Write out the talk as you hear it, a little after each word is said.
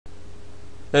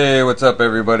Hey, what's up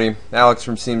everybody? Alex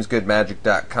from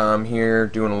SeemsGoodMagic.com here,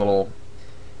 doing a little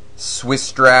Swiss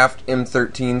draft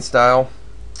M13 style.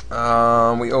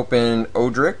 We opened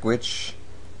Odric, which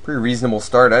pretty reasonable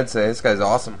start, I'd say. This guy's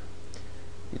awesome.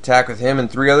 You attack with him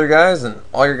and 3 other guys, and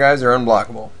all your guys are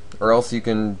unblockable, or else you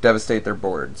can devastate their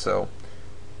board. So,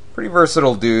 pretty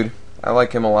versatile dude. I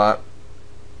like him a lot.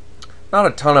 Not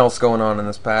a ton else going on in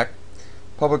this pack.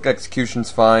 Public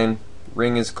Execution's fine.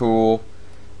 Ring is cool.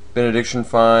 Benediction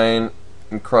fine,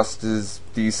 Encrust is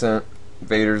decent,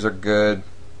 Vaders are good,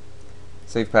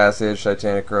 Safe Passage,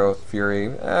 Titanic Growth,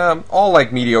 Fury, all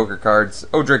like mediocre cards.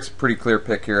 Odric's a pretty clear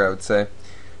pick here, I would say.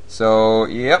 So,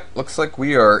 yep, looks like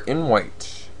we are in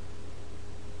white.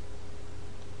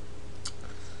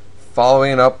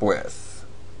 Following up with,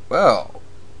 well,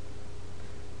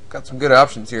 got some good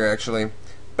options here actually.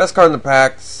 Best card in the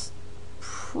pack's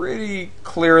pretty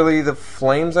clearly the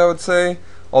Flames, I would say,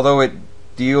 although it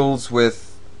deals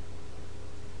with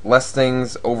less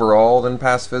things overall than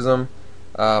pacifism.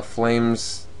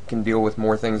 Flames can deal with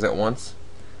more things at once,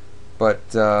 but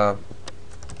I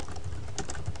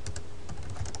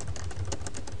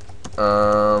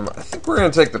think we're going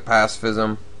to take the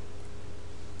pacifism.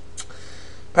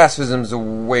 Pacifism's a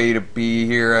way to be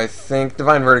here, I think.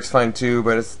 Divine Verdict's fine too,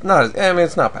 but it's not.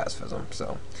 It's not pacifism.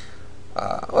 So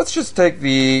let's just take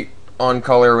the on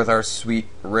color with our sweet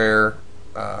rare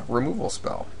removal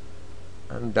spell.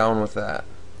 I'm down with that.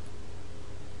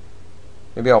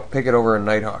 Maybe I'll pick it over a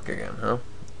Nighthawk again, huh?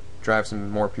 Drive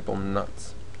some more people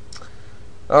nuts.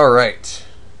 Alright.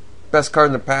 Best card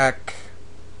in the pack.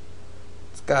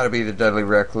 It's gotta be the Deadly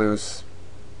Recluse.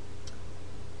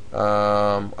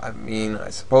 I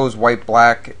suppose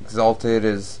white-black Exalted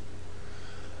is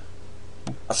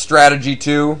a strategy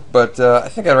too, but I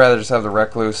think I'd rather just have the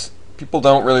Recluse. People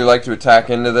don't really like to attack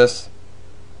into this.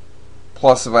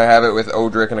 Plus, if I have it with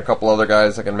Odric and a couple other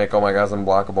guys, I can make all my guys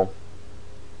unblockable.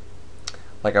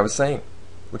 Like I was saying,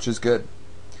 which is good.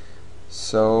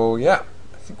 So, yeah.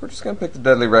 I think we're just going to pick the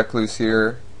Deadly Recluse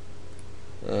here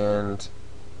and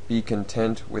be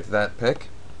content with that pick.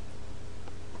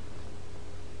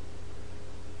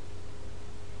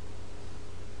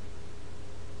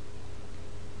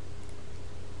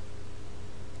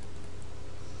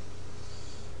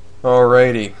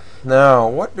 Alrighty. Now,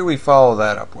 what do we follow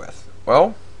that up with?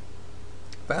 Well,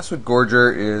 Basswood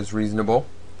Gorger is reasonable.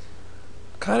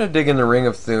 Kind of digging the Ring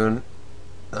of Thune,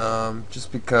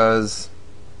 just because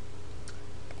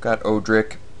I've got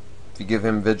Odric. If you give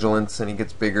him Vigilance and he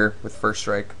gets bigger with First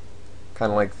Strike,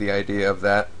 kind of like the idea of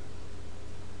that.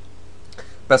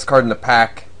 Best card in the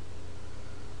pack,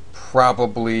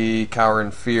 probably Cower in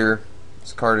Fear.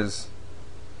 This card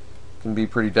can be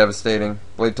pretty devastating.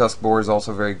 Blade Tusk Boar is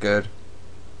also very good.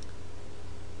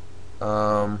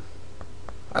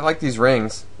 I like these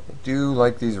rings. I do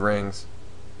like these rings.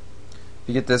 If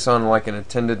you get this on like an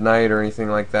attended night or anything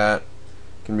like that,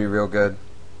 it can be real good.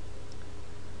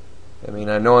 I mean,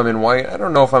 I know I'm in white. I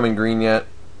don't know if I'm in green yet.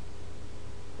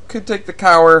 Could take the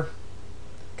Cower.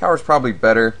 Cower's probably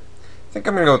better. I think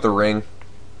I'm going to go with the ring.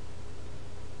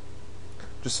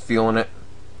 Just feeling it.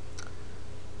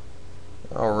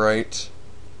 Alright.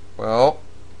 Well,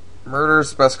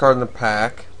 Murder's the best card in the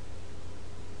pack.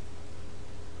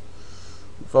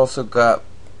 We've also got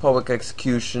Public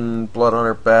Execution, Blood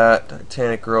Hunter Bat,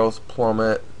 Titanic Growth,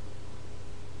 Plummet.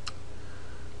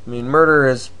 I mean, Murder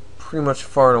is pretty much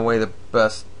far and away the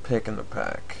best pick in the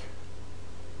pack.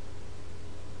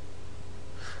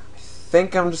 I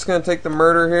think I'm just going to take the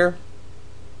Murder here.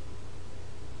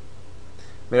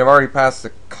 I mean, I've already passed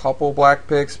a couple black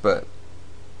picks, but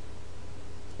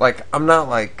like, I'm not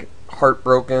like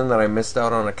heartbroken that I missed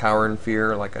out on a Cower in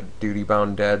Fear, like a Duty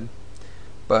Bound Dead.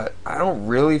 But I don't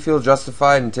really feel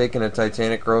justified in taking a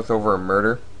Titanic Growth over a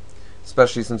Murder,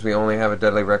 especially since we only have a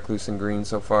Deadly Recluse in green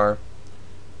so far.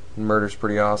 Murder's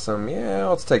pretty awesome. Yeah,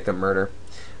 let's take the Murder.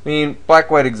 I mean,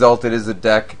 Black-White Exalted is a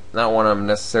deck, not one I'm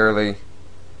necessarily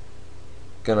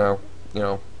gonna,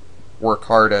 work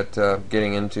hard at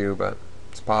getting into, but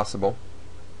it's possible.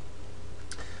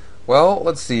 Well,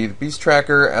 let's see. The Beast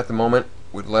Tracker at the moment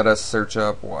would let us search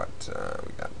up what?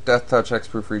 We got Death Touch,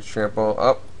 Hexproof, Reach, Trample.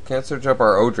 Oh, can't search up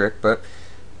our Odric, but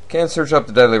can search up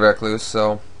the Deadly Recluse,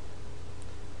 so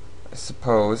I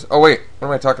suppose. Oh, wait. What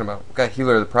am I talking about? We've got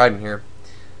Healer of the Pride in here.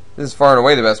 This is far and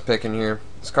away the best pick in here.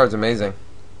 This card's amazing.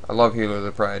 I love Healer of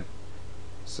the Pride.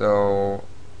 So,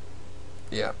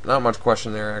 yeah, not much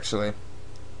question there, actually.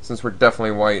 Since we're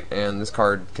definitely white, and this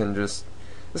card can just...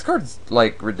 This card's,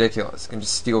 like, ridiculous. It can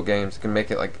just steal games. It can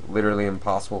make it, like, literally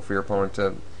impossible for your opponent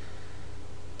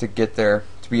to get there.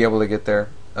 To be able to get there.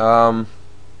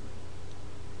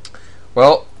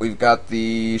 Well, we've got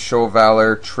the Show of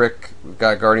Valor trick. We've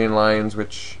got Guardian Lions,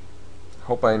 which I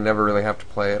hope I never really have to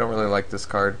play. I don't really like this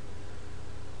card.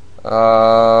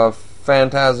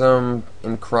 Phantasm,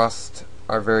 Encrust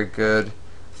are very good.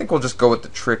 I think we'll just go with the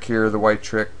trick here, the white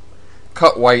trick.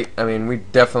 Cut white. I mean, we're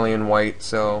definitely in white,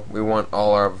 so we want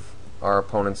all of our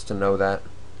opponents to know that.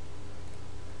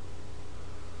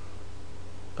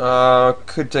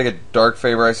 Could take a Dark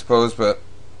Favor, I suppose, but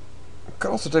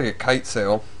could also take a Kite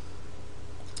Sail.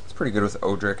 It's pretty good with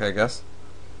Odric, I guess.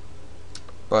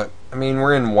 But, I mean,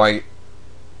 we're in white,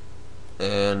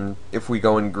 and if we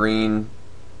go in green,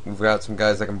 we've got some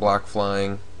guys that can block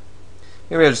flying.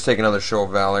 Maybe I'll just take another Show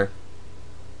of Valor.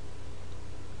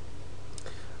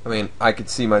 I mean, I could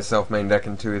see myself main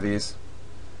decking 2 of these.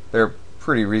 They're a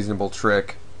pretty reasonable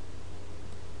trick.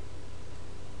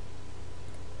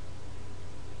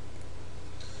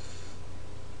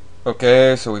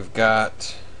 Okay, so we've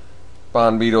got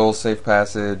Bond Beetle, Safe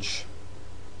Passage,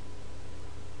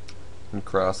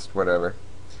 Encrust, whatever.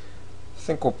 I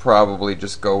think we'll probably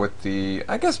just go with the...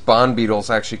 I guess Bond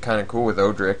Beetle's actually kind of cool with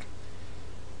Odric.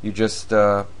 You just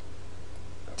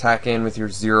attack in with your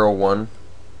 0/1.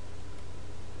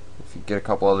 If you get a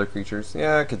couple other creatures.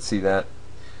 Yeah, I could see that.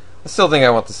 I still think I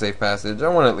want the Safe Passage. I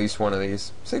want at least one of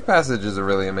these. Safe Passage is a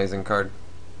really amazing card.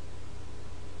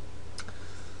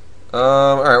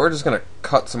 Alright, we're just going to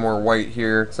cut some more white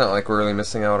here. It's not like we're really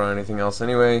missing out on anything else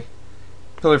anyway.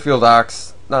 Pillarfield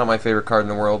Ox, not my favorite card in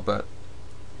the world, but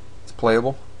it's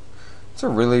playable. It's a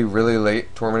really, really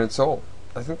late Tormented Soul.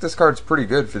 I think this card's pretty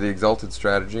good for the Exalted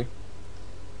strategy.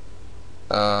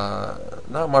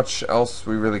 Not much else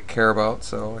we really care about,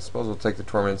 so I suppose we'll take the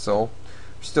Tormented Soul.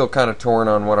 We're still kind of torn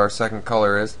on what our second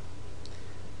color is.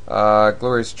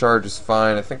 Glorious Charge is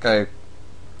fine. I think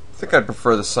I'd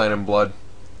prefer the Sign in Blood.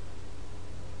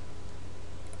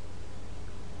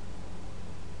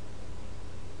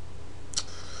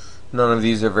 None of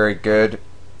these are very good.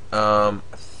 I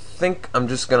think I'm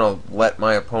just gonna let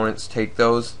my opponents take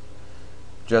those.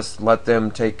 Just let them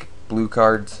take blue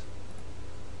cards.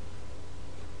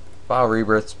 Vow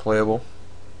Rebirth's playable.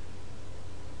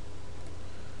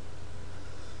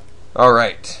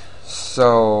 Alright,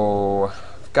 so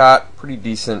I've got pretty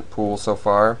decent pool so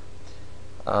far.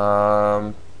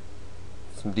 Some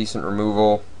decent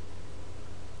removal.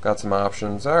 Got some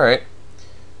options. Alright.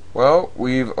 Well,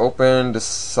 we've opened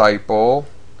Disciple.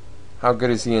 How good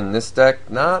is he in this deck?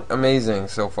 Not amazing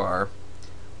so far.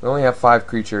 We only have 5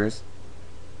 creatures,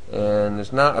 and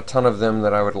there's not a ton of them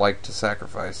that I would like to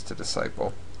sacrifice to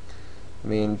Disciple. I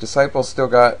mean, Disciple's still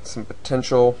got some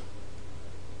potential.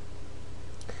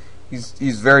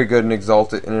 He's very good in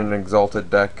an exalted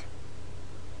deck.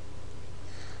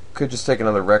 Could just take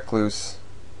another Recluse.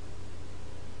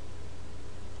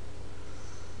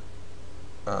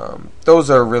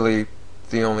 Those are really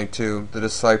the only two, the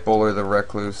Disciple or the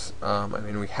Recluse. I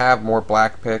mean, we have more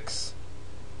black picks.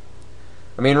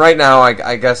 I mean, right now,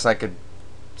 I guess I could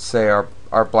say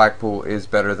our black pool is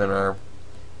better than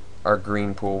our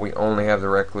green pool. We only have the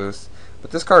Recluse. But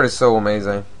this card is so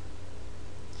amazing.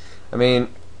 I mean,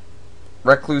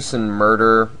 Recluse and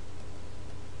Murder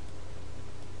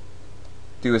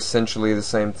do essentially the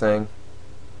same thing.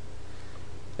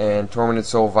 And Tormented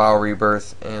Soul, Vow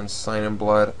Rebirth, and Sign in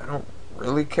Blood. I don't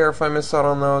really care if I miss out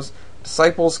on those.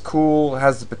 Disciple's cool,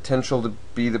 has the potential to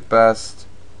be the best.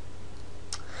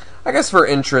 I guess for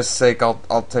interest's sake,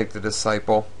 I'll take the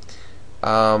Disciple.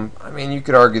 I mean, you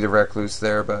could argue the Recluse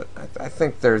there, but I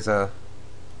think there's a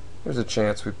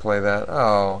chance we play that.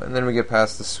 Oh, and then we get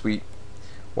past the sweet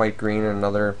white-green and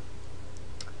another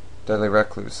Deadly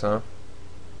Recluse, huh?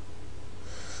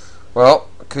 Well,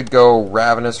 could go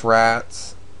Ravenous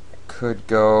Rats. Could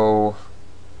go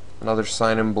another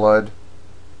Sign in Blood.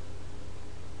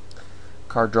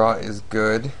 Card draw is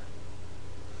good.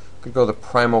 Could go the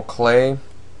Primal Clay.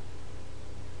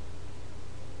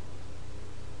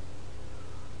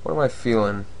 What am I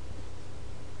feeling?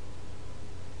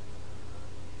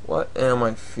 What am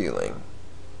I feeling?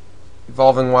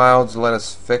 Evolving Wilds, Let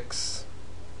Us Fix.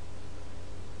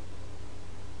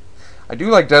 I do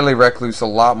like Deadly Recluse a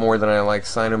lot more than I like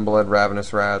Sign in Blood,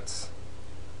 Ravenous Rats.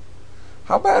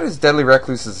 How bad is Deadly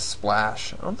Recluse as a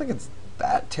splash? I don't think it's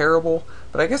that terrible,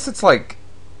 but I guess it's like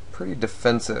pretty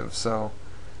defensive, so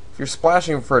if you're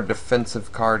splashing for a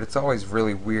defensive card, it's always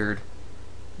really weird.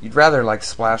 You'd rather like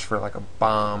splash for like a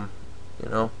bomb, you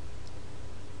know?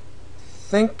 I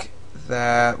think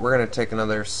that we're going to take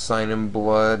another Sign in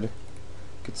Blood,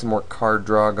 get some more card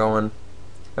draw going.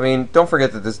 I mean, don't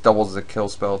forget that this doubles as a kill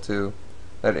spell too.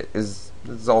 That is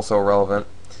also relevant.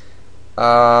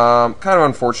 Kind of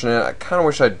unfortunate. I kind of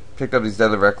wish I'd picked up these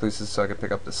Deadly Recluses so I could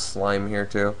pick up this Slime here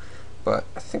too. But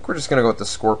I think we're just going to go with the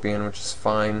Scorpion, which is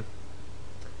fine.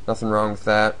 Nothing wrong with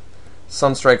that.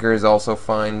 Sunstriker is also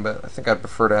fine, but I think I'd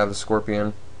prefer to have the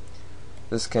Scorpion.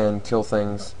 This can kill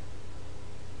things.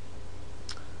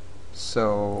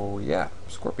 So, yeah,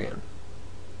 Scorpion.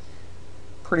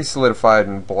 Pretty solidified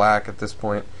in black at this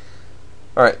point.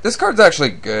 Alright, this card's actually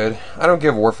good. I don't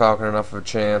give Warfalcon enough of a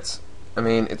chance. I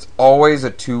mean, it's always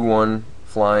a 2-1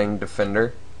 flying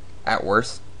defender, at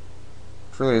worst.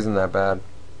 It really isn't that bad.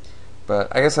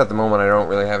 But I guess at the moment I don't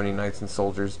really have any Knights and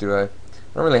Soldiers, do I? I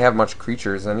don't really have much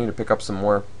creatures. I need to pick up some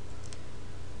more.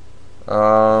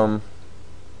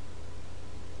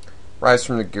 Rise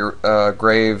from the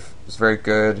Grave is very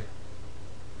good.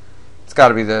 It's got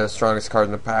to be the strongest card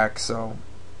in the pack, so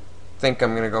I think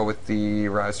I'm going to go with the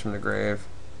Rise from the Grave.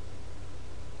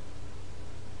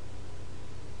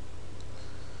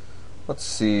 Let's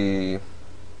see.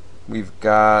 We've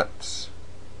got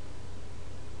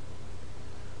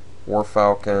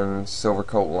Warfalcon,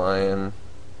 Silvercoat Lion,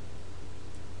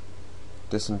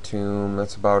 Disentomb,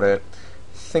 that's about it.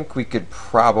 I think we could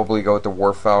probably go with the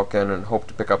Warfalcon and hope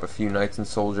to pick up a few Knights and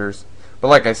Soldiers. But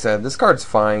like I said, this card's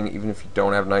fine even if you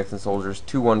don't have Knights and Soldiers.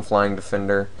 2-1 flying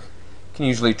defender. Can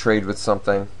usually trade with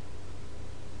something,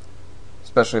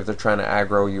 especially if they're trying to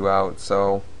aggro you out.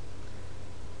 So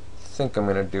I think I'm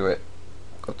going to do it.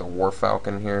 Go with the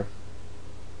Warfalcon here.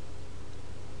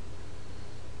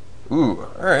 Ooh,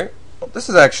 alright. Well, this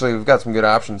is actually, we've got some good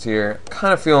options here.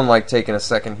 Kind of feeling like taking a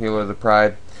second Healer of the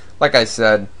Pride. Like I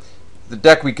said, the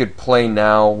deck we could play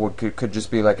now could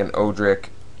just be like an Odric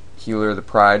Healer of the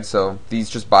Pride. So these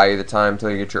just buy you the time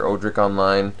until you get your Odric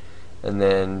online, and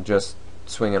then just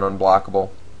swing it unblockable.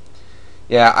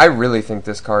 Yeah, I really think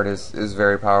this card is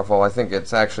very powerful. I think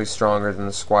it's actually stronger than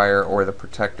the Squire or the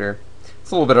Protector.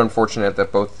 It's a little bit unfortunate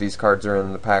that both of these cards are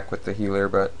in the pack with the Healer,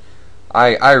 but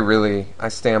I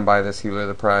stand by this Healer of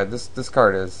the Pride. This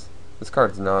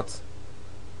card's nuts.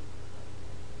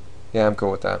 Yeah, I'm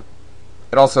cool with that.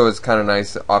 It also is kind of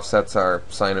nice. It offsets our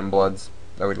Sign in Bloods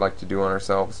that we'd like to do on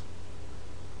ourselves.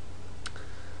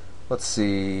 Let's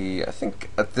see. I think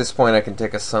at this point I can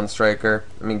take a Sunstriker.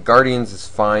 I mean, Guardians is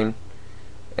fine,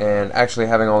 and actually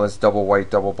having all this double white,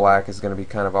 double black is going to be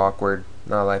kind of awkward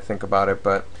now that I think about it.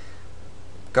 But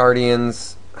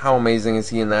Guardians, how amazing is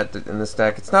he in this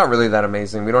deck? It's not really that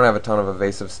amazing. We don't have a ton of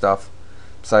evasive stuff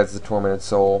besides the Tormented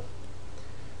Soul.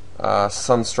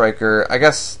 Sunstriker. I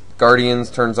guess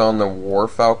Guardians turns on the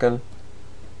Warfalcon.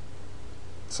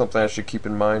 Something I should keep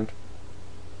in mind.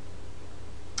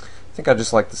 I think I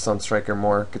just like the Sunstriker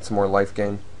more. Get some more life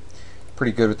gain.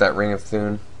 Pretty good with that Ring of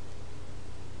Thune.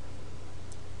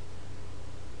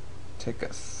 Take a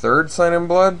third Sign in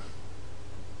Blood.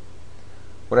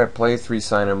 Would I play 3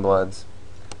 Sign in Bloods?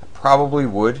 I probably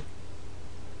would.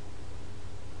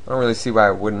 I don't really see why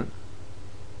I wouldn't.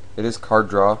 It is card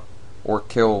draw or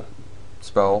kill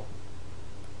spell,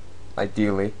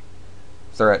 ideally.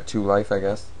 If they're at 2 life, I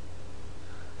guess.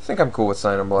 I think I'm cool with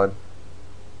Sign in Blood.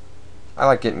 I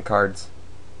like getting cards.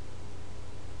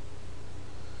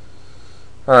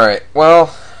 Alright,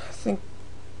 well, I think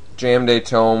Jam Day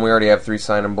Tome, we already have 3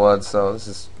 Sign in Blood, so this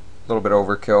is a little bit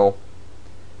overkill.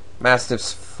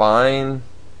 Mastiff's fine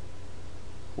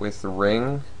with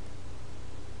Ring.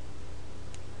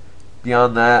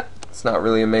 Beyond that, it's not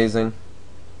really amazing.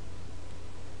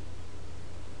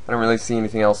 I don't really see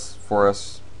anything else for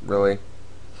us, really.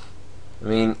 I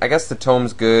mean, I guess the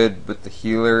Tome's good with the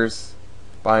healers,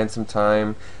 buying some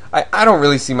time. I don't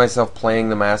really see myself playing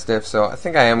the Mastiff, so I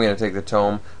think I am going to take the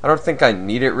Tome. I don't think I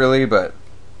need it really, but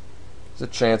there's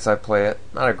a chance I play it.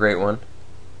 Not a great one.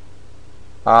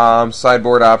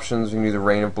 Sideboard options, we can do the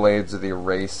Rain of Blades or the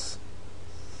Erase.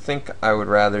 I think I would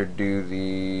rather do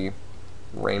the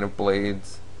Rain of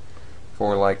Blades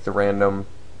for like the random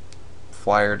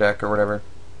flyer deck or whatever.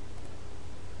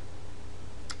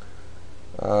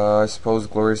 I suppose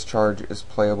Glorious Charge is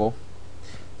playable.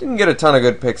 Didn't get a ton of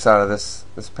good picks out of this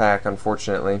pack,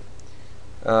 unfortunately.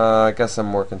 I guess I'm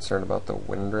more concerned about the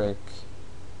Windrake.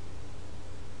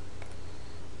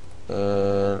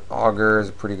 And Augur is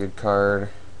a pretty good card.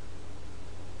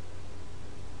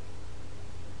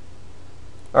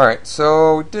 Alright,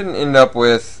 so we didn't end up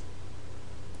with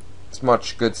as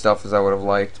much good stuff as I would have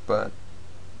liked, but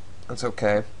that's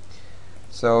okay.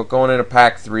 So going into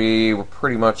pack 3, we're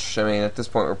pretty much, I mean, at this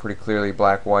point we're pretty clearly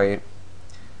black-white.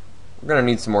 We're going to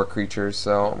need some more creatures,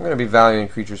 so I'm going to be valuing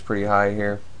creatures pretty high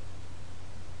here.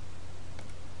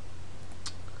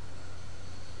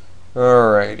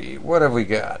 Alrighty, what have we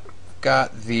got?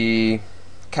 Got the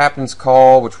Captain's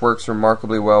Call, which works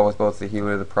remarkably well with both the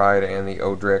Healer of the Pride and the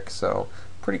Odric, so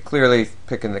pretty clearly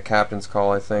picking the Captain's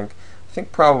Call, I think. I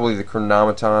think probably the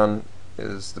Chronometon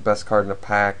is the best card in the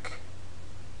pack.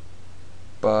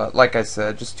 But like I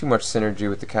said, just too much synergy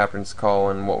with the Captain's Call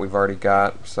and what we've already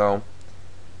got. So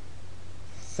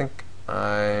I think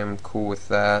I'm cool with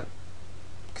that.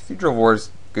 Cathedral War's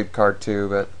a good card too,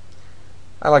 but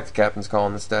I like the Captain's Call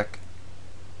in this deck.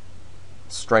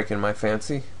 Striking my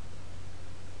fancy.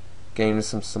 Gaining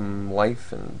some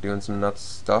life and doing some nuts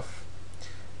stuff.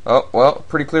 Oh, well,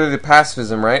 pretty clearly the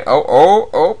pacifism, right?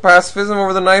 Oh, pacifism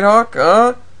over the Nighthawk?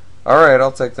 Alright,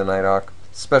 I'll take the Nighthawk.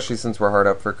 Especially since we're hard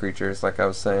up for creatures, like I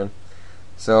was saying.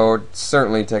 So,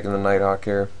 certainly taking the Nighthawk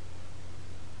here.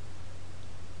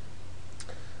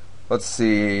 Let's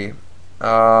see.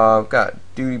 I've got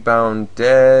Duty Bound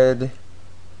Dead.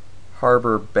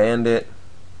 Harbor Bandit.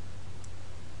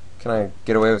 Can I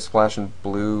get away with splashing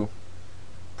blue?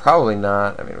 Probably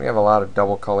not. I mean, we have a lot of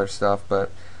double color stuff,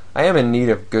 but I am in need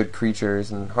of good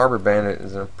creatures, and Harbor Bandit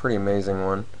is a pretty amazing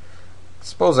one.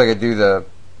 Suppose I could do the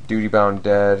Duty Bound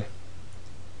Dead.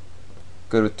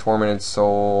 Good with Tormented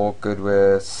Soul, good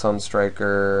with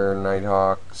Sunstriker,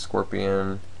 Nighthawk,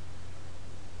 Scorpion,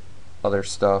 other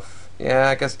stuff. Yeah,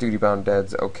 I guess Duty Bound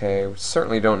Dead's okay. We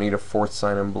certainly don't need a 4th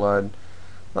Sign in Blood.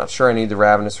 Not sure I need the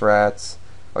Ravenous Rats.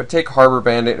 I would take Harbor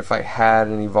Bandit if I had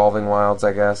an Evolving Wilds,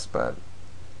 I guess, but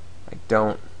I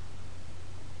don't.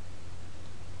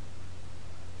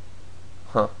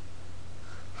 Huh.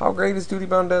 How great is Duty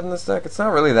Bound Dead in this deck? It's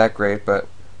not really that great, but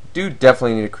do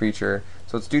definitely need a creature.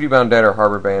 So it's Duty Bound Dead or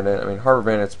Harbor Bandit. I mean, Harbor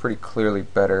Bandit's pretty clearly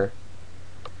better.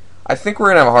 I think we're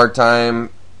going to have a hard time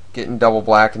getting double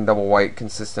black and double white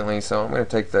consistently, so I'm going to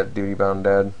take the Duty Bound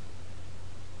Dead.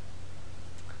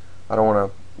 I don't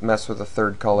want to mess with a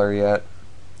 3rd color yet.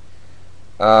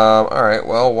 Alright,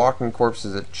 well, Walking Corpse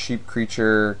is a cheap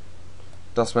creature.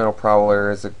 Dust Metal Prowler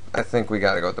is a... I think we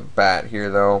got to go with the Bat here,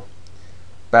 though.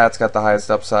 Bat's got the highest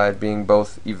upside, being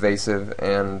both evasive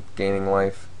and gaining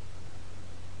life.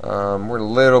 We're a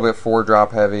little bit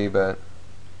 4-drop heavy, but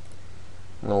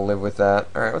I'm going to live with that.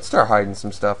 Alright, let's start hiding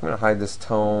some stuff. I'm going to hide this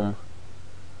Tome.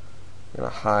 I'm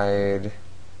going to hide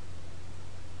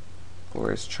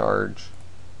Glorious Charge.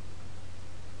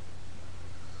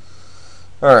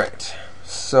 Alright,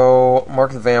 so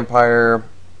Mark of the Vampire,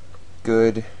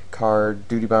 good card.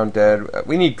 Duty Bound Dead.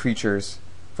 We need creatures,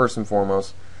 first and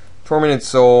foremost. Tormented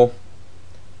Soul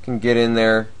can get in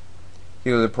there.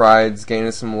 Heal the Prides,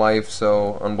 gaining some life,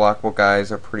 so unblockable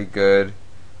guys are pretty good.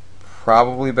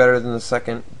 Probably better than the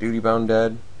 2nd Duty Bound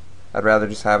Dead. I'd rather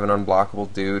just have an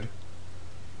unblockable dude.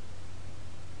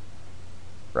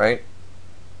 Right?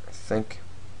 I think.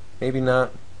 Maybe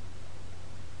not.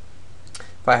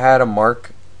 If I had a mark,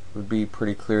 it would be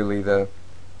pretty clearly the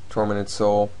Tormented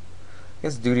Soul. I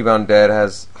guess Duty Bound Dead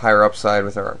has higher upside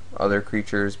with our other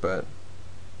creatures, but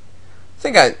I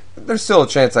think there's still a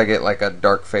chance I get like a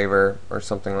Dark Favor or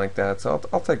something like that, so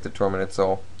I'll take the Tormented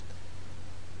Soul.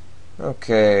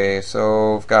 Okay,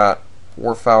 so we've got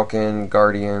War Falcon,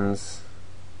 Guardians,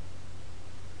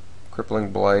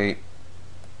 Crippling Blight,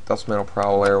 Dust Metal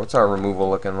Prowler. What's our removal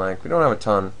looking like? We don't have a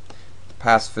ton.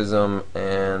 Pacifism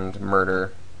and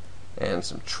Murder and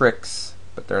some Tricks,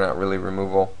 but they're not really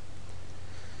removal.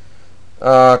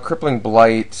 Crippling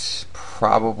Blight,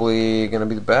 probably going to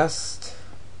be the best.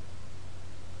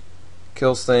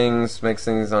 Kills things, makes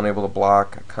things unable to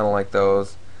block. I kind of like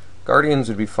those. Guardians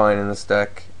would be fine in this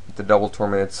deck. With the double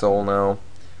Tormented Soul now.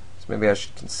 So maybe I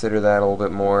should consider that a little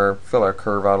bit more. Fill our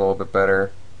curve out a little bit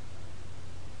better.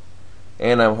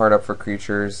 And I'm hard up for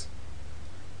creatures.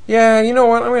 Yeah, you know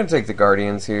what? I'm going to take the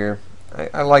Guardians here.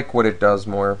 I like what it does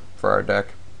more for our deck.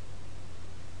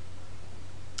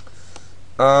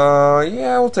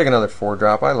 Yeah, we'll take another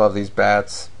 4-drop. I love these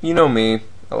bats. You know me.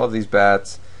 I love these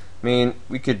bats. I mean,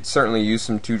 we could certainly use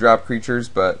some 2-drop creatures,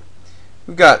 but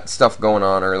we've got stuff going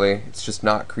on early. It's just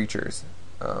not creatures.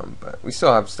 But we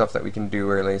still have stuff that we can do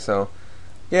early, so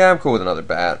yeah, I'm cool with another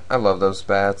bat. I love those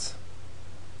bats.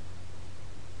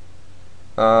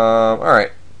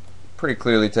 Alright. Pretty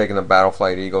clearly taking the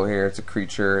Battleflight Eagle here. It's a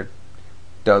creature. It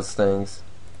does things.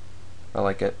 I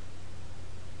like it.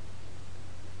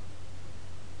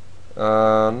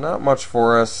 Not much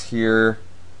for us here.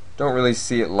 Don't really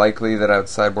see it likely that I would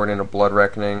sideboard into Blood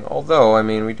Reckoning. Although, I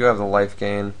mean, we do have the life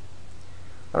gain.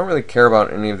 I don't really care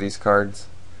about any of these cards.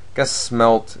 I guess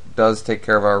Smelt does take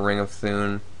care of our Ring of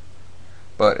Thune.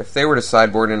 But if they were to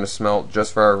sideboard into Smelt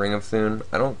just for our Ring of Thune,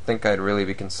 I don't think I'd really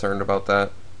be concerned about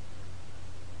that.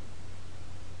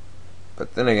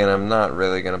 But then again, I'm not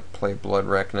really going to play Blood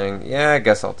Reckoning. Yeah, I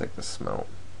guess I'll take the Smelt.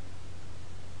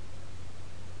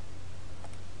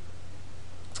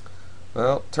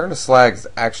 Well, Turn to Slag is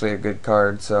actually a good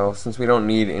card, so since we don't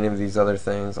need any of these other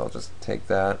things, I'll just take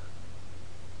that.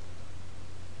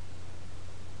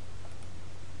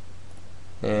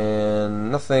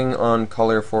 nothing on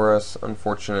color for us,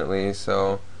 unfortunately,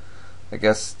 so I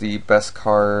guess the best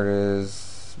card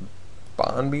is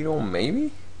Bond Beetle,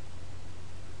 maybe?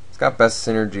 It's got best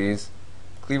synergies.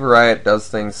 Cleaver Riot does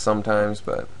things sometimes,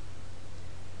 but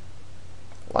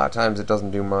a lot of times it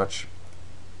doesn't do much.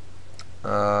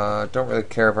 Don't really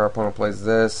care if our opponent plays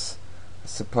this. I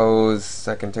suppose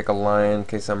I can take a lion in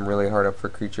case I'm really hard up for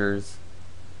creatures.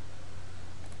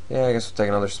 Yeah, I guess we'll take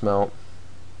another smelt.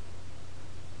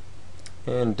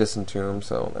 And Disentomb,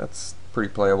 so that's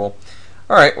pretty playable.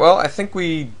 Alright, well, I think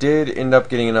we did end up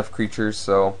getting enough creatures,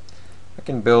 so I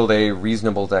can build a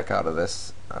reasonable deck out of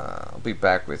this. I'll be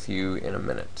back with you in a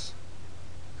minute.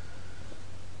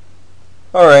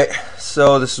 Alright,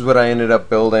 so this is what I ended up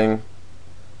building.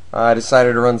 I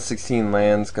decided to run 16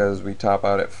 lands because we top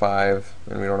out at 5,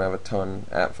 and we don't have a ton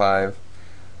at 5.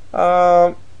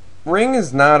 Ring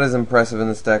is not as impressive in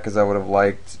this deck as I would have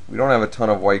liked. We don't have a ton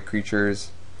of white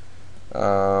creatures.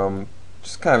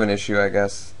 Just kind of an issue, I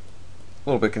guess. A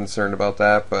little bit concerned about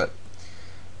that, but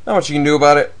not much you can do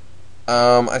about it.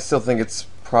 I still think it's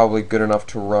probably good enough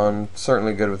to run.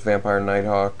 Certainly good with Vampire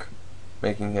Nighthawk.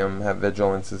 Making him have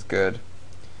Vigilance is good.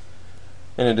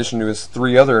 In addition to his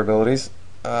 3 other abilities.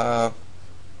 Yeah,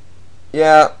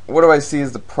 what do I see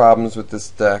as the problems with this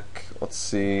deck? Let's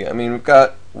see. I mean, we've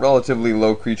got relatively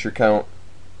low creature count.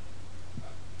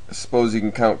 I suppose you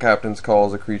can count Captain's Call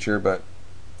as a creature, but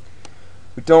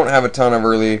we don't have a ton of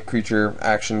early creature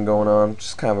action going on, which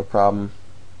is kind of a problem.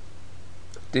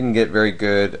 Didn't get very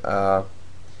good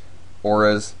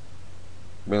auras,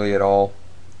 really at all,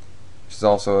 which is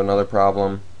also another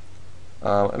problem.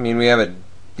 I mean, we have a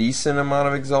decent amount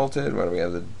of Exalted. What do we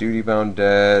have? The Duty Bound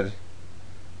Dead,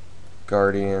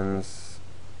 Guardians.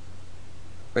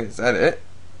 Wait, is that it?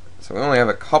 So we only have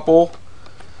a couple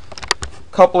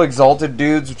Exalted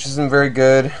dudes, which isn't very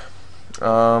good.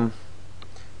 Don't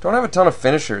have a ton of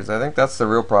finishers. I think that's the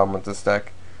real problem with this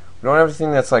deck. We don't have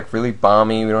anything that's like really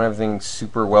bomby. We don't have anything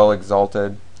super well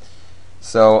exalted.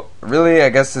 So really, I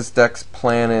guess this deck's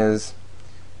plan is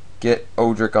get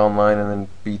Odric online and then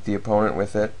beat the opponent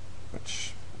with it,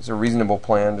 which is a reasonable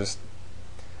plan, just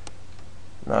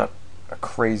not a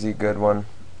crazy good one.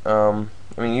 I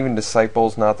mean, even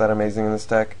Disciple's not that amazing in this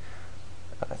deck.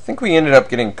 I think we ended up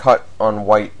getting cut on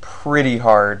white pretty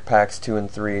hard, packs 2 and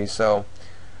 3, so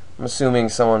I'm assuming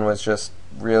someone was just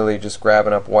really just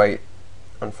grabbing up white,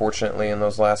 unfortunately, in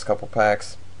those last couple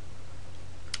packs.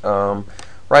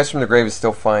 Rise from the Grave is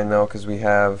still fine, though, because we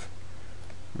have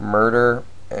Murder,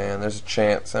 and there's a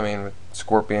chance. I mean, with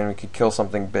Scorpion, we could kill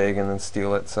something big and then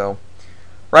steal it, so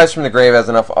Rise from the Grave has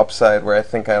enough upside where I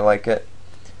think I like it.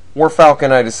 War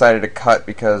Falcon I decided to cut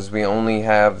because we only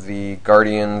have the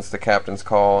Guardians, the Captain's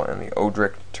Call, and the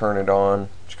Odric to turn it on,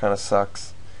 which kind of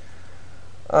sucks.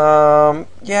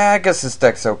 Yeah, I guess this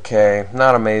deck's okay.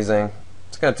 Not amazing.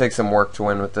 It's going to take some work to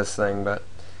win with this thing, but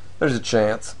there's a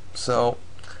chance. So,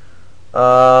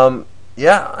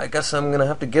 yeah, I guess I'm going to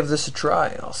have to give this a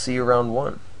try. I'll see you round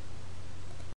 1.